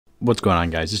What's going on,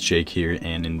 guys? It's Jake here,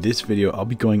 and in this video I'll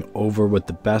be going over what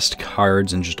the best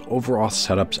cards and just overall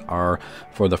setups are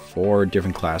for the 4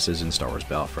 different classes in Star Wars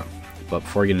Battlefront. But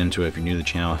before I get into it, if you're new to the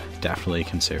channel, definitely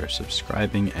consider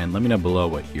subscribing and let me know below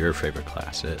what your favorite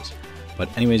class is.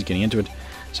 But anyways, getting into it,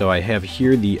 so I have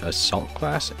here the Assault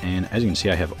class, and as you can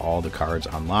see I have all the cards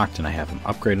unlocked and I have them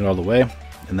upgraded all the way.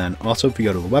 And then also if you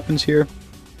go to the weapons here,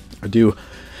 I do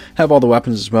have all the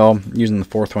weapons as well. I'm using the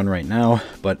 4th one right now,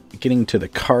 but getting to the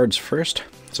cards first.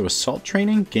 So Assault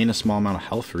Training, gain a small amount of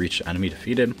health for each enemy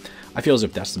defeated. I feel as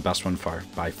if that's the best one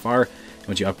by far. And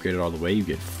once you upgrade it all the way, you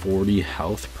get 40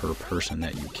 health per person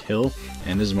that you kill,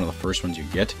 and this is one of the first ones you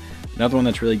get. Another one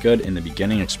that's really good in the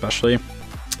beginning especially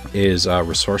is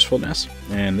Resourcefulness,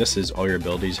 and this is all your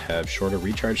abilities have shorter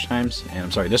recharge times. And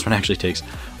I'm sorry, this one actually takes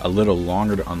a little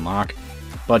longer to unlock,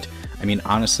 but I mean,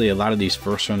 honestly, a lot of these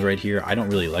first ones right here, I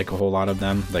don't really like a whole lot of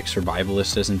them. Like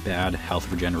Survivalist isn't bad.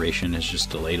 Health Regeneration is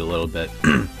just delayed a little bit.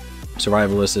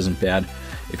 Survivalist isn't bad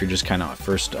if you're just kind of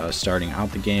first starting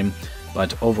out the game.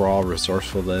 But overall,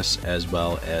 Resourcefulness as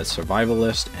well as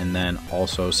Survivalist, and then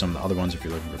also some of the other ones, if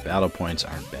you're looking for battle points,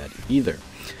 aren't bad either.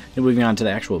 And moving on to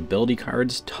the actual ability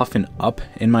cards, Toughen Up,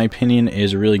 in my opinion,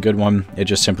 is a really good one. It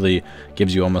just simply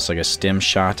gives you almost like a stim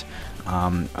shot.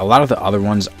 A lot of the other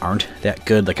ones aren't that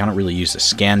good. Like, I don't really use the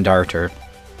scan dart, or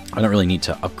I don't really need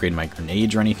to upgrade my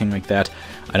grenades or anything like that.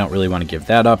 I don't really want to give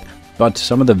that up. But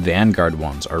some of the Vanguard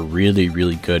ones are really,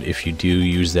 really good if you do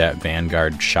use that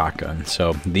Vanguard shotgun.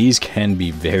 So these can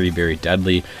be very, very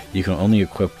deadly. You can only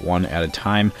equip one at a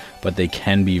time, but they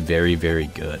can be very, very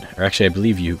good. Or actually, I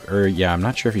believe yeah, I'm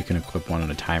not sure if you can equip one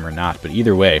at a time or not. But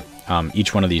either way,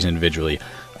 each one of these individually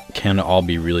can all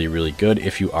be really, really good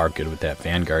if you are good with that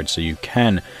Vanguard. So you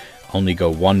can only go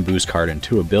 1 boost card and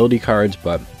 2 ability cards,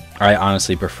 but I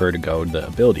honestly prefer to go the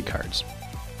ability cards.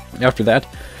 After that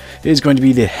is going to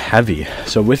be the Heavy.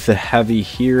 So with the Heavy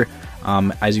here,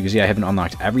 as you can see, I haven't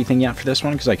unlocked everything yet for this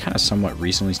one because I kind of somewhat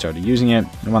recently started using it.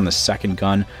 I'm on the 2nd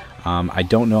gun. I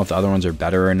don't know if the other ones are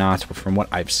better or not, but from what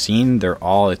I've seen,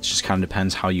 it just kind of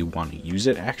depends how you want to use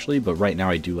it actually. But right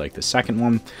now I do like the 2nd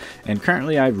one. And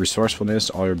currently I have Resourcefulness,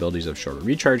 all your abilities have shorter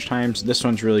recharge times. This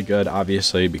one's really good,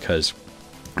 obviously, because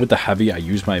with the Heavy I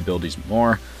use my abilities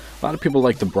more. A lot of people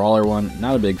like the Brawler one,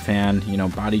 not a big fan. You know,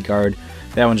 Bodyguard,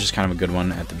 that one's just kind of a good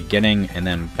one at the beginning. And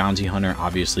then Bounty Hunter,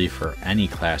 obviously, for any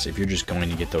class, if you're just going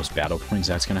to get those battle points,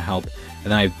 that's going to help.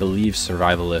 And then I believe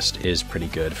Survivalist is pretty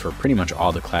good for pretty much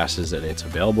all the classes that it's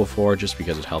available for, just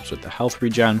because it helps with the health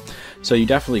regen. So you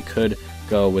definitely could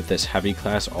go with this Heavy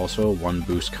class also, 1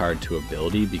 boost card to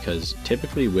ability, because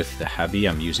typically with the Heavy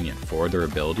I'm using it for their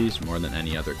abilities more than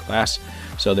any other class.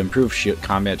 So the improved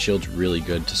combat shield's really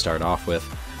good to start off with.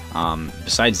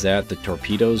 Besides that, the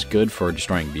Torpedo's good for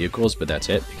destroying vehicles, but that's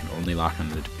it. You can only lock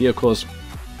onto the vehicles.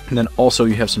 And then also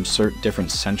you have some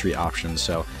different sentry options.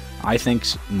 So I think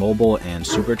Mobile and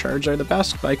Supercharge are the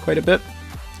best by quite a bit,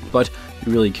 but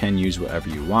you really can use whatever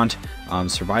you want.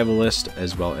 Survivalist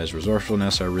as well as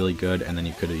Resourcefulness are really good, and then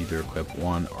you could either equip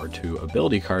 1 or 2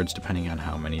 ability cards depending on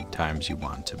how many times you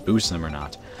want to boost them or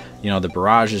not. You know, the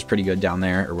Barrage is pretty good down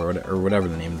there, or whatever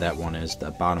the name of that one is, the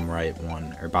bottom right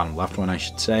one, or bottom left one I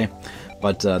should say.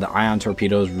 But the Ion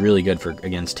Torpedo is really good for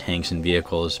against tanks and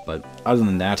vehicles, but other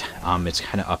than that, it's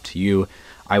kind of up to you.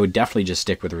 I would definitely just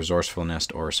stick with Resourcefulness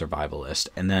or Survivalist.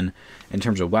 And then in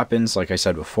terms of weapons, like I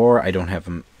said before, I don't have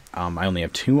them. I only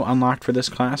have 2 unlocked for this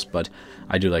class, but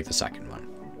I do like the 2nd one.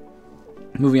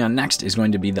 Moving on, next is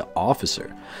going to be the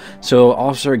Officer. So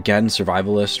Officer, again,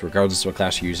 Survivalist, regardless of what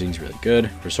class you're using, is really good.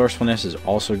 Resourcefulness is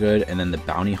also good, and then the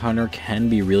Bounty Hunter can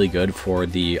be really good for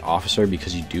the Officer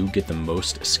because you do get the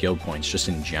most skill points just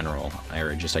in general,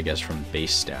 or just I guess from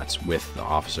base stats with the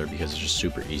Officer, because it's just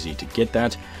super easy to get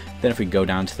that. Then if we go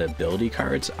down to the ability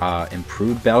cards,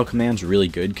 Improved Battle Command's really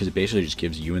good because it basically just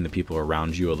gives you and the people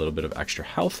around you a little bit of extra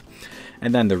health.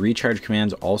 And then the Recharge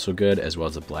Command's also good, as well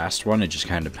as the Blast one. It just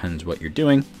kind of depends what you're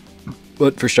doing.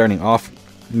 But for starting off,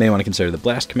 you may want to consider the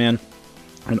Blast Command.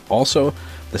 And also,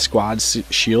 the Squad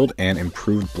Shield and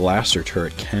Improved Blaster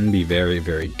Turret can be very,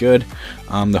 very good.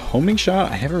 The Homing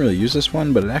Shot, I haven't really used this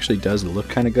one, but it actually does look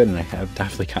kind of good, and I have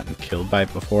definitely gotten killed by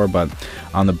it before. But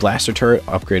the Blaster Turret,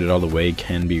 upgraded all the way,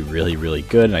 can be really, really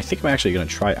good. And I think I'm actually going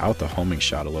to try out the Homing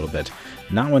Shot a little bit.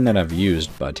 Not one that I've used,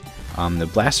 but the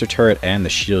Blaster Turret and the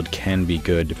Shield can be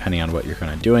good depending on what you're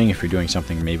kind of doing. If you're doing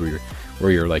something maybe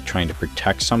where you're like trying to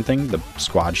protect something, the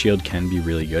Squad Shield can be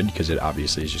really good because it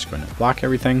obviously is just going to block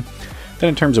everything. Then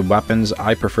in terms of weapons,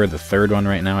 I prefer the 3rd one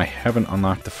right now. I haven't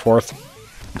unlocked the 4th.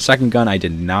 2nd gun I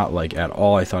did not like at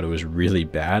all. I thought it was really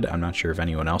bad. I'm not sure if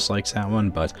anyone else likes that one,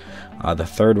 but the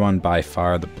 3rd one by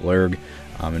far, the Blurg,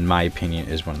 in my opinion,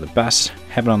 is one of the best.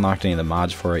 Haven't unlocked any of the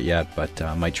mods for it yet,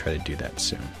 but might try to do that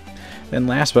soon. Then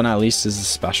last but not least is the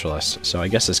Specialist. So I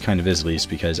guess this kind of is least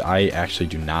because I actually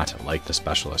do not like the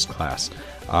Specialist class.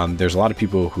 There's a lot of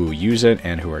people who use it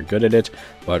and who are good at it,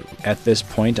 but at this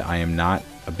point I am not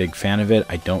a big fan of it.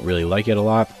 I don't really like it a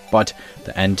lot, but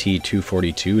the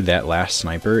NT-242, that last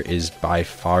sniper, is by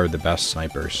far the best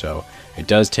sniper, so it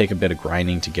does take a bit of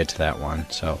grinding to get to that one.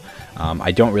 So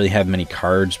I don't really have many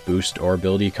cards, boost or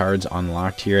ability cards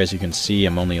unlocked here. As you can see,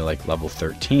 I'm only like level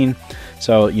 13,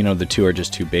 so you know, the two are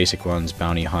just two basic ones,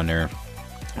 Bounty Hunter,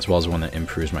 as well as one that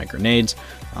improves my grenades.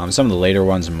 Some of the later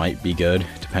ones might be good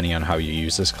depending on how you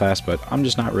use this class, but I'm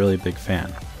just not really a big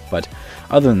fan. But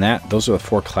other than that, those are the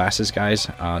 4 classes, guys.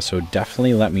 So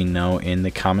definitely let me know in the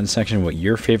comment section what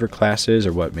your favorite class is,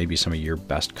 or what maybe some of your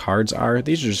best cards are.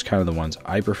 These are just kind of the ones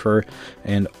I prefer.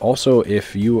 And also,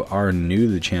 if you are new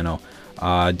to the channel,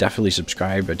 definitely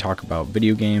subscribe. I talk about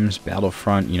video games,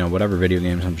 Battlefront, you know, whatever video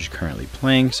games I'm just currently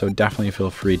playing. So definitely feel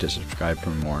free to subscribe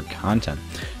for more content.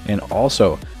 And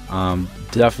also,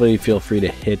 definitely feel free to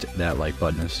hit that like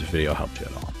button if this video helped you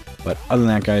at all. But other than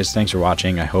that, guys, thanks for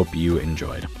watching. I hope you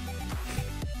enjoyed.